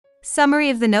Summary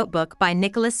of the Notebook by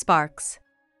Nicholas Sparks.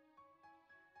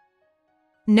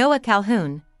 Noah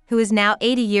Calhoun, who is now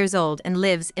 80 years old and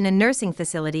lives in a nursing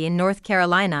facility in North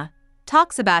Carolina,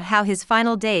 talks about how his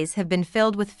final days have been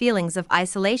filled with feelings of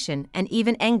isolation and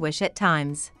even anguish at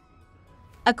times.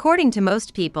 According to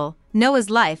most people, Noah's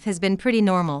life has been pretty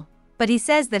normal, but he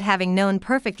says that having known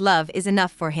perfect love is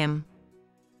enough for him.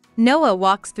 Noah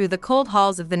walks through the cold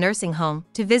halls of the nursing home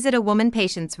to visit a woman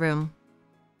patient's room.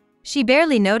 She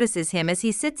barely notices him as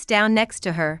he sits down next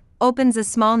to her, opens a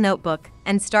small notebook,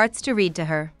 and starts to read to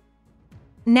her.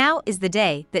 Now is the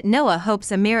day that Noah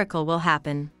hopes a miracle will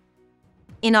happen.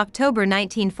 In October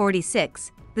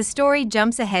 1946, the story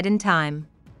jumps ahead in time.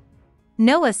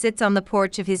 Noah sits on the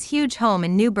porch of his huge home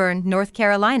in New Bern, North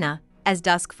Carolina, as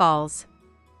dusk falls.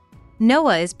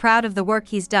 Noah is proud of the work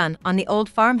he's done on the old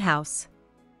farmhouse.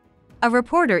 A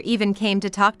reporter even came to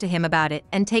talk to him about it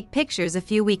and take pictures a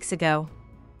few weeks ago.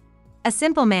 A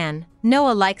simple man,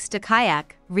 Noah likes to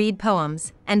kayak, read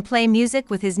poems, and play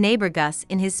music with his neighbor Gus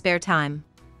in his spare time.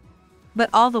 But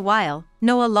all the while,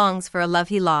 Noah longs for a love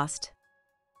he lost.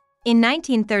 In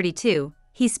 1932,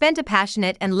 he spent a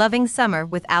passionate and loving summer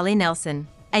with Allie Nelson,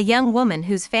 a young woman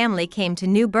whose family came to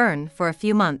New Bern for a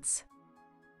few months.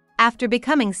 After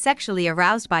becoming sexually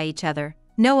aroused by each other,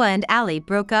 Noah and Allie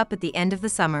broke up at the end of the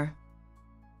summer.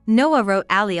 Noah wrote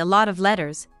Allie a lot of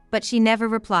letters, but she never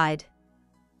replied.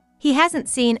 He hasn't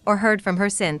seen or heard from her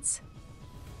since.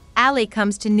 Allie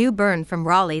comes to New Bern from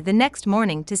Raleigh the next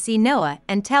morning to see Noah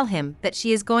and tell him that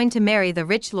she is going to marry the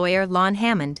rich lawyer Lon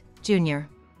Hammond, Jr.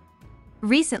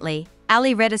 Recently,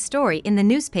 Allie read a story in the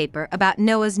newspaper about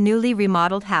Noah's newly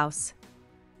remodeled house.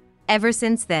 Ever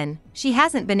since then, she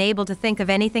hasn't been able to think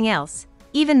of anything else,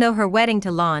 even though her wedding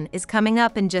to Lon is coming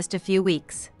up in just a few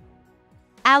weeks.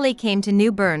 Allie came to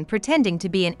New Bern pretending to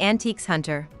be an antiques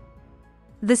hunter.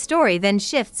 The story then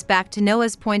shifts back to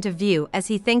Noah's point of view as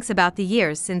he thinks about the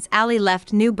years since Allie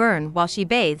left New Bern while she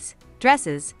bathes,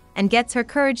 dresses, and gets her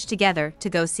courage together to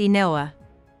go see Noah.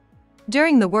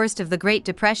 During the worst of the Great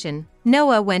Depression,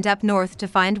 Noah went up north to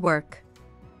find work.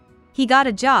 He got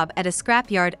a job at a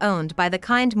scrapyard owned by the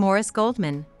kind Morris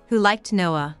Goldman, who liked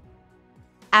Noah.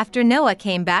 After Noah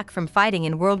came back from fighting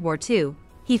in World War II,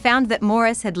 he found that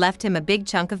Morris had left him a big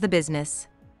chunk of the business.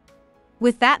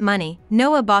 With that money,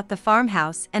 Noah bought the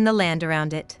farmhouse and the land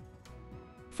around it.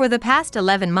 For the past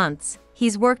 11 months,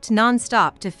 he's worked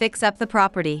non-stop to fix up the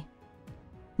property.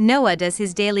 Noah does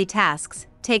his daily tasks,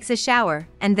 takes a shower,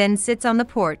 and then sits on the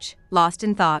porch, lost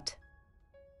in thought.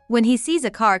 When he sees a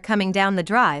car coming down the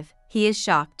drive, he is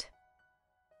shocked.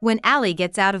 When Allie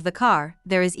gets out of the car,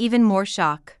 there is even more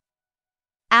shock.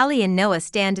 Allie and Noah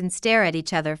stand and stare at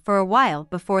each other for a while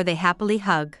before they happily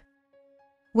hug.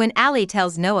 When Allie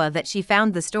tells Noah that she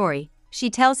found the story, she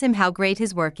tells him how great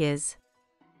his work is.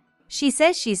 She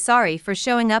says she's sorry for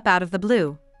showing up out of the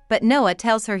blue, but Noah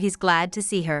tells her he's glad to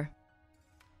see her.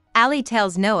 Allie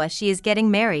tells Noah she is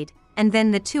getting married, and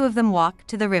then the two of them walk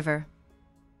to the river.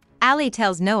 Allie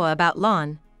tells Noah about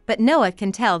Lon, but Noah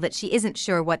can tell that she isn't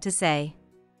sure what to say.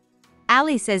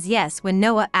 Allie says yes when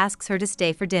Noah asks her to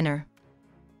stay for dinner.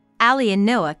 Allie and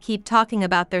Noah keep talking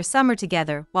about their summer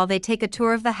together while they take a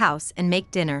tour of the house and make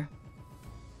dinner.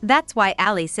 That's why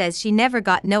Allie says she never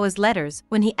got Noah's letters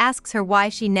when he asks her why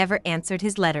she never answered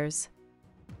his letters.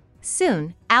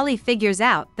 Soon, Allie figures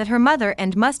out that her mother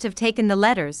must have taken the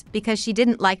letters because she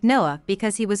didn't like Noah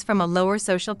because he was from a lower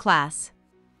social class.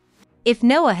 If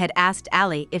Noah had asked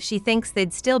Allie if she thinks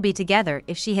they'd still be together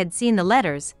if she had seen the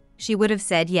letters, she would have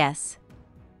said yes.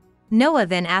 Noah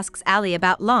then asks Allie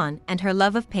about Lon and her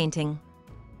love of painting.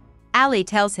 Allie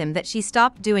tells him that she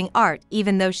stopped doing art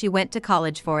even though she went to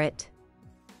college for it.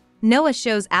 Noah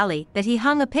shows Allie that he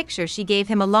hung a picture she gave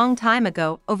him a long time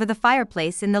ago over the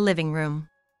fireplace in the living room.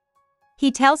 He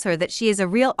tells her that she is a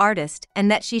real artist and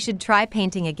that she should try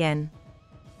painting again.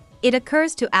 It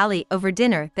occurs to Allie over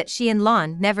dinner that she and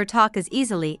Lon never talk as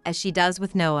easily as she does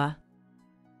with Noah.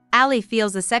 Allie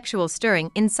feels a sexual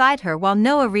stirring inside her while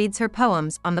Noah reads her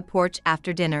poems on the porch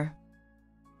after dinner.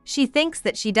 She thinks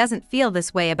that she doesn't feel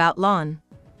this way about Lon.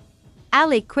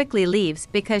 Allie quickly leaves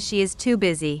because she is too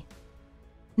busy.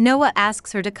 Noah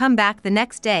asks her to come back the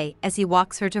next day as he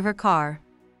walks her to her car.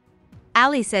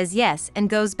 Allie says yes and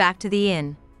goes back to the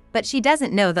inn, but she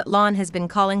doesn't know that Lon has been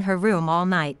calling her room all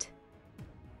night.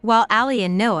 While Allie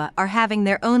and Noah are having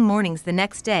their own mornings the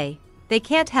next day, they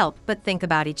can't help but think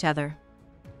about each other.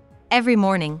 Every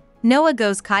morning, Noah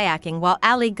goes kayaking while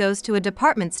Allie goes to a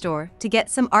department store to get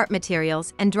some art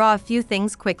materials and draw a few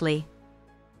things quickly.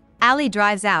 Allie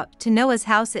drives out to Noah's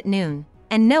house at noon,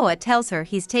 and Noah tells her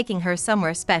he's taking her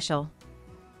somewhere special.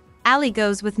 Allie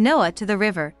goes with Noah to the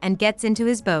river and gets into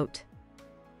his boat.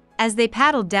 As they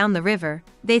paddled down the river,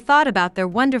 they thought about their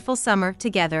wonderful summer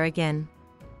together again.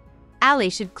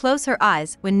 Allie should close her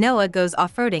eyes when Noah goes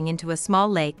off-roading into a small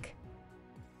lake.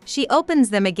 She opens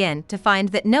them again to find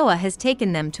that Noah has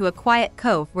taken them to a quiet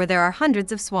cove where there are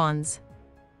hundreds of swans.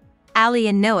 Allie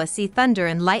and Noah see thunder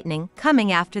and lightning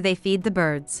coming after they feed the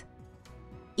birds.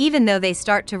 Even though they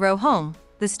start to row home,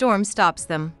 the storm stops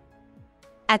them.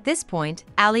 At this point,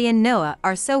 Allie and Noah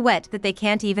are so wet that they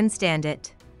can't even stand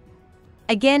it.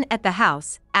 Again at the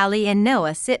house, Allie and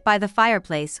Noah sit by the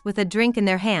fireplace with a drink in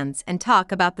their hands and talk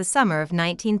about the summer of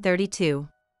 1932.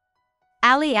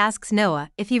 Allie asks Noah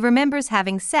if he remembers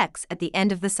having sex at the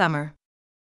end of the summer.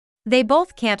 They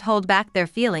both can't hold back their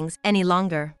feelings any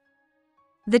longer.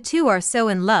 The two are so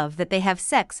in love that they have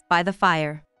sex by the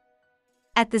fire.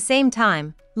 At the same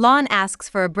time, Lon asks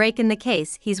for a break in the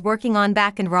case he's working on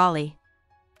back in Raleigh.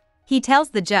 He tells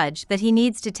the judge that he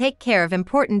needs to take care of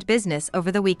important business over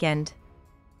the weekend.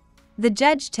 The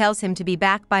judge tells him to be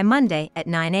back by Monday at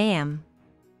 9 a.m.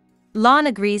 Lon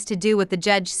agrees to do what the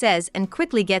judge says and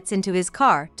quickly gets into his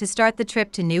car to start the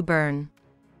trip to New Bern.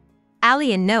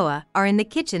 Allie and Noah are in the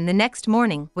kitchen the next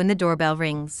morning when the doorbell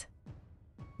rings.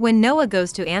 When Noah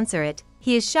goes to answer it,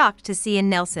 he is shocked to see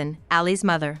Nelson, Allie's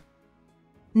mother.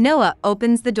 Noah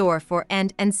opens the door for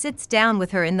and sits down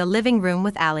with her in the living room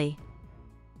with Allie.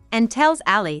 And tells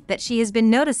Allie that she has been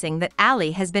noticing that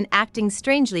Allie has been acting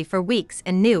strangely for weeks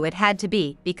and knew it had to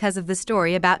be because of the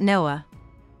story about Noah.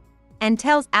 And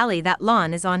tells Allie that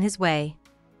Lon is on his way.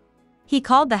 He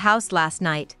called the house last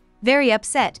night, very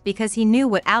upset because he knew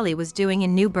what Allie was doing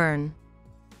in New Bern.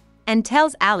 And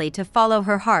tells Allie to follow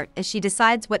her heart as she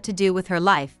decides what to do with her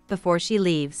life before she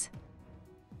leaves.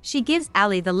 She gives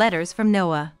Allie the letters from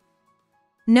Noah.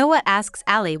 Noah asks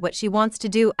Allie what she wants to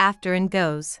do after and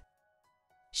goes.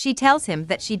 She tells him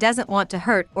that she doesn't want to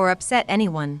hurt or upset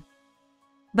anyone.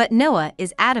 But Noah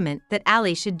is adamant that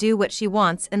Allie should do what she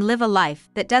wants and live a life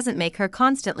that doesn't make her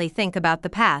constantly think about the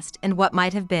past and what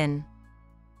might have been.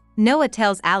 Noah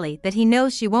tells Allie that he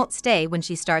knows she won't stay when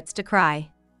she starts to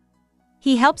cry.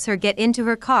 He helps her get into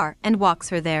her car and walks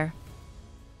her there.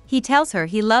 He tells her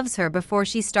he loves her before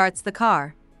she starts the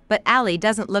car, but Allie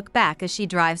doesn't look back as she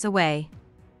drives away.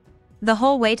 The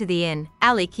whole way to the inn,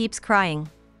 Allie keeps crying.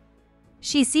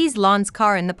 She sees Lon's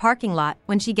car in the parking lot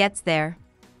when she gets there.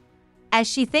 As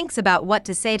she thinks about what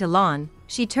to say to Lon,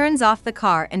 she turns off the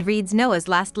car and reads Noah's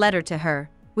last letter to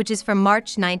her, which is from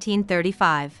March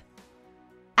 1935.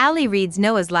 Allie reads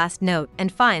Noah's last note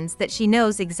and finds that she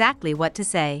knows exactly what to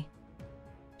say.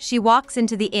 She walks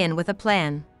into the inn with a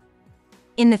plan.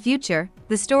 In the future,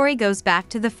 the story goes back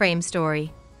to the frame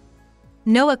story.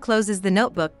 Noah closes the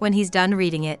notebook when he's done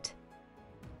reading it.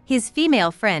 His female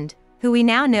friend, who we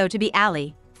now know to be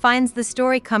Allie, finds the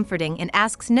story comforting and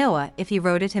asks Noah if he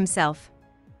wrote it himself.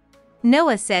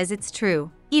 Noah says it's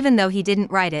true, even though he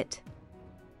didn't write it.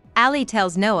 Allie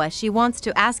tells Noah she wants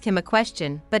to ask him a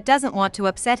question but doesn't want to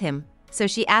upset him, so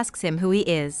she asks him who he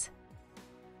is.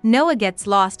 Noah gets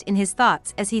lost in his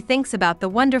thoughts as he thinks about the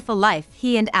wonderful life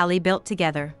he and Allie built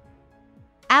together.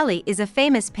 Allie is a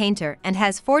famous painter and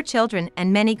has 4 children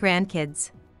and many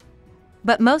grandkids.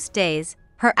 But most days,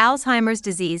 her Alzheimer's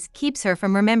disease keeps her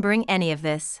from remembering any of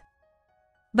this.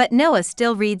 But Noah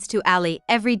still reads to Allie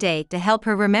every day to help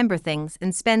her remember things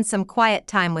and spend some quiet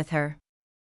time with her.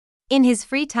 In his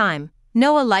free time,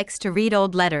 Noah likes to read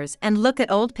old letters and look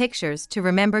at old pictures to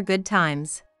remember good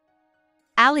times.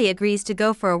 Allie agrees to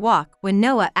go for a walk when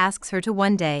Noah asks her to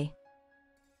one day.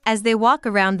 As they walk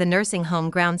around the nursing home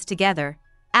grounds together,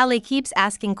 Allie keeps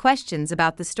asking questions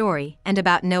about the story and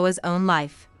about Noah's own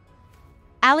life.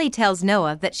 Allie tells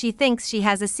Noah that she thinks she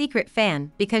has a secret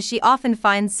fan because she often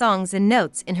finds songs and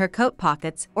notes in her coat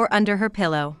pockets or under her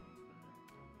pillow.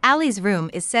 Allie's room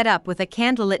is set up with a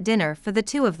candlelit dinner for the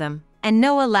two of them, and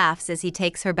Noah laughs as he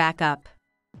takes her back up.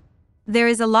 There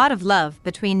is a lot of love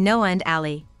between Noah and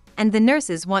Allie, and the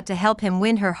nurses want to help him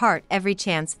win her heart every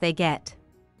chance they get.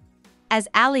 As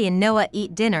Allie and Noah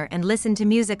eat dinner and listen to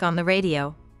music on the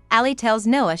radio, Allie tells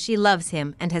Noah she loves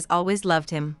him and has always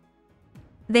loved him.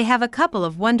 They have a couple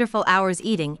of wonderful hours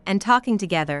eating and talking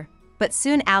together, but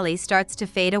soon Allie starts to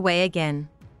fade away again.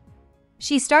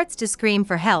 She starts to scream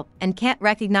for help and can't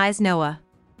recognize Noah.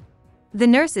 The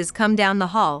nurses come down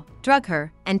the hall, drug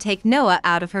her, and take Noah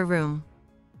out of her room.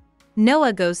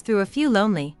 Noah goes through a few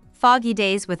lonely, foggy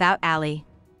days without Allie.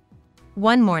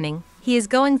 One morning, he is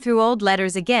going through old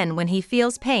letters again when he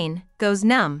feels pain, goes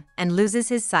numb, and loses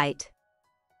his sight.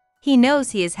 He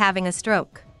knows he is having a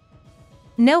stroke.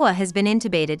 Noah has been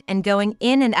intubated and going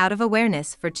in and out of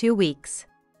awareness for 2 weeks.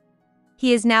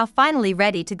 He is now finally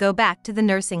ready to go back to the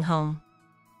nursing home.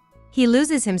 He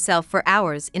loses himself for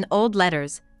hours in old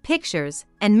letters, pictures,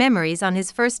 and memories on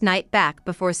his first night back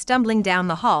before stumbling down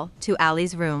the hall to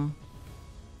Allie's room.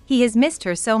 He has missed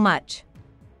her so much.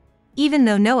 Even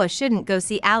though Noah shouldn't go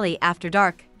see Allie after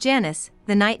dark, Janice,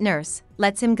 the night nurse,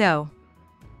 lets him go.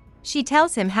 She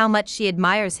tells him how much she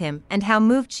admires him and how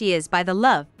moved she is by the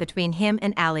love between him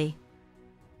and Allie.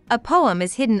 A poem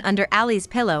is hidden under Allie's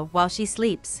pillow while she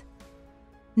sleeps.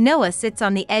 Noah sits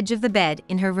on the edge of the bed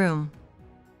in her room.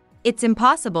 It's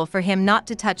impossible for him not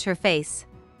to touch her face.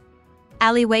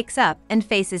 Allie wakes up and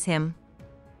faces him.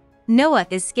 Noah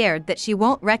is scared that she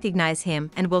won't recognize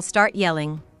him and will start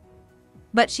yelling.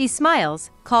 But she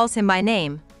smiles, calls him by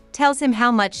name, tells him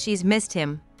how much she's missed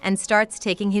him, and starts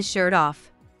taking his shirt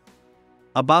off.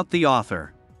 About the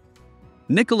author.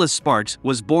 Nicholas Sparks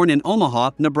was born in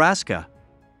Omaha, Nebraska.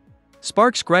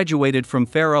 Sparks graduated from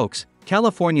Fair Oaks,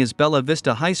 California's Bella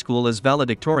Vista High School as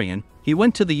valedictorian. He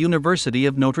went to the University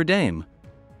of Notre Dame.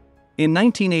 In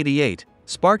 1988,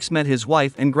 Sparks met his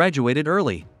wife and graduated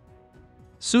early.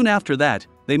 Soon after that,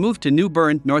 they moved to New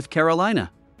Bern, North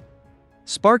Carolina.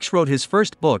 Sparks wrote his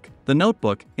first book, The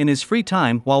Notebook, in his free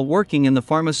time while working in the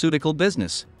pharmaceutical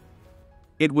business.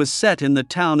 It was set in the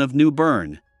town of New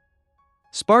Bern.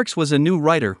 Sparks was a new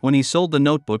writer when he sold The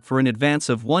Notebook for an advance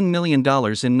of $1 million in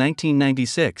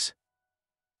 1996.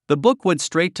 The book went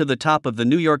straight to the top of the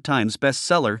New York Times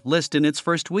bestseller list in its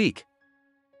first week.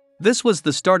 This was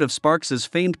the start of Sparks's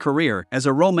famed career as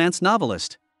a romance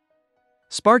novelist.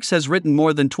 Sparks has written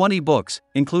more than 20 books,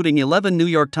 including 11 New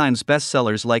York Times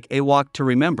bestsellers like A Walk to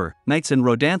Remember, Nights in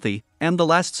Rodanthe, and The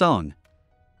Last Song.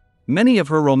 Many of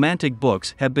her romantic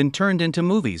books have been turned into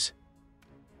movies.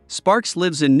 Sparks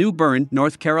lives in New Bern,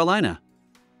 North Carolina.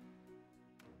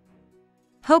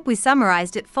 Hope we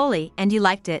summarized it fully and you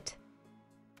liked it.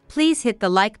 Please hit the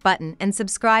like button and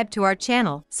subscribe to our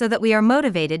channel so that we are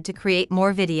motivated to create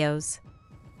more videos.